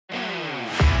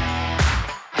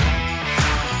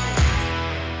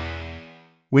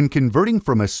When converting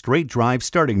from a straight drive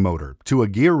starting motor to a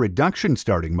gear reduction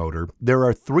starting motor, there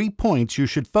are 3 points you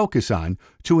should focus on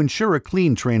to ensure a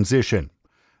clean transition.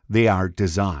 They are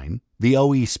design, the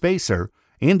OE spacer,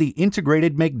 and the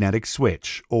integrated magnetic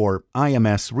switch, or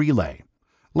IMS relay.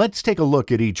 Let's take a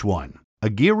look at each one. A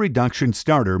gear reduction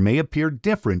starter may appear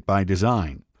different by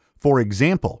design. For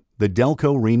example, the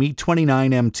Delco Remy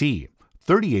 29MT,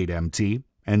 38MT,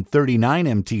 and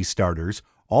 39MT starters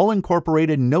all incorporate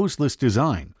a noseless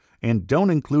design and don't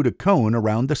include a cone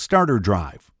around the starter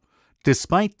drive.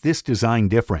 Despite this design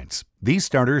difference, these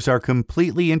starters are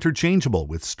completely interchangeable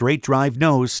with straight drive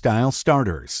nose style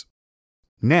starters.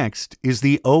 Next is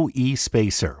the OE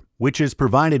spacer, which is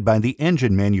provided by the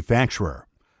engine manufacturer.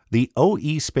 The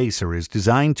OE spacer is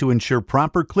designed to ensure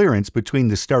proper clearance between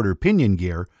the starter pinion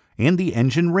gear and the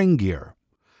engine ring gear.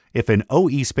 If an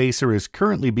OE spacer is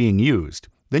currently being used,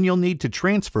 then you'll need to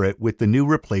transfer it with the new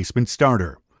replacement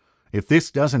starter. If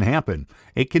this doesn't happen,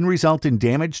 it can result in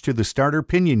damage to the starter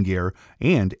pinion gear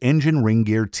and engine ring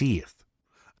gear teeth.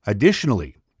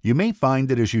 Additionally, you may find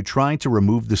that as you try to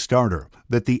remove the starter,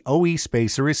 that the OE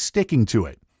spacer is sticking to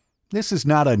it. This is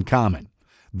not uncommon.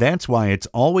 That's why it's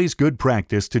always good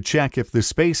practice to check if the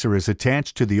spacer is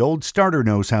attached to the old starter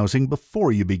nose housing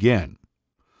before you begin.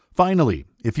 Finally,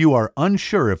 if you are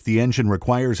unsure if the engine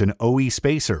requires an OE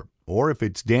spacer or if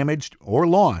it's damaged or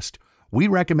lost, we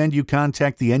recommend you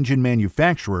contact the engine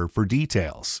manufacturer for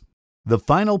details. The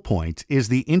final point is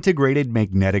the integrated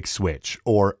magnetic switch,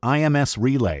 or IMS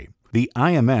relay. The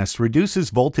IMS reduces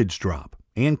voltage drop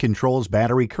and controls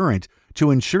battery current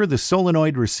to ensure the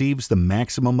solenoid receives the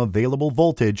maximum available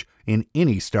voltage in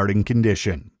any starting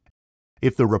condition.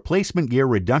 If the replacement gear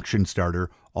reduction starter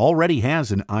already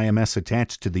has an IMS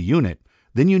attached to the unit,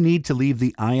 then you need to leave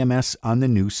the IMS on the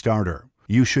new starter.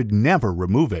 You should never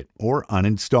remove it or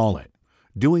uninstall it.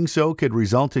 Doing so could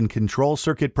result in control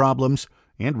circuit problems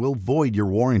and will void your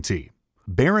warranty.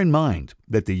 Bear in mind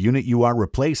that the unit you are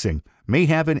replacing may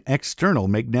have an external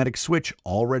magnetic switch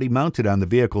already mounted on the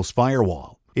vehicle's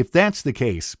firewall. If that's the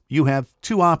case, you have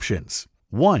 2 options.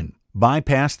 1.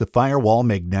 Bypass the firewall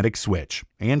magnetic switch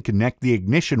and connect the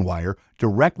ignition wire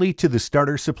directly to the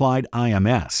starter-supplied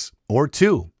IMS. Or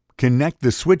 2. Connect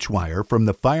the switch wire from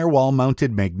the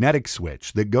firewall-mounted magnetic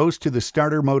switch that goes to the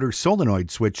starter motor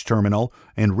solenoid switch terminal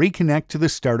and reconnect to the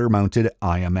starter-mounted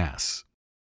IMS.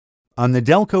 On the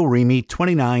Delco Remy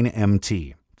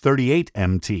 29MT,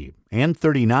 38MT, and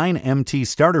 39MT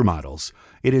starter models,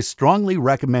 it is strongly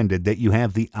recommended that you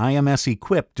have the IMS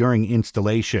equipped during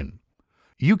installation.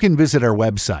 You can visit our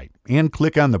website and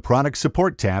click on the Product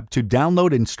Support tab to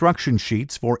download instruction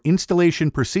sheets for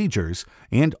installation procedures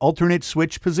and alternate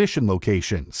switch position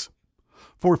locations.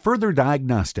 For further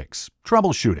diagnostics,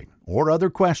 troubleshooting, or other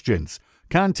questions,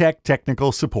 contact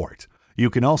technical support.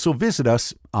 You can also visit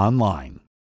us online.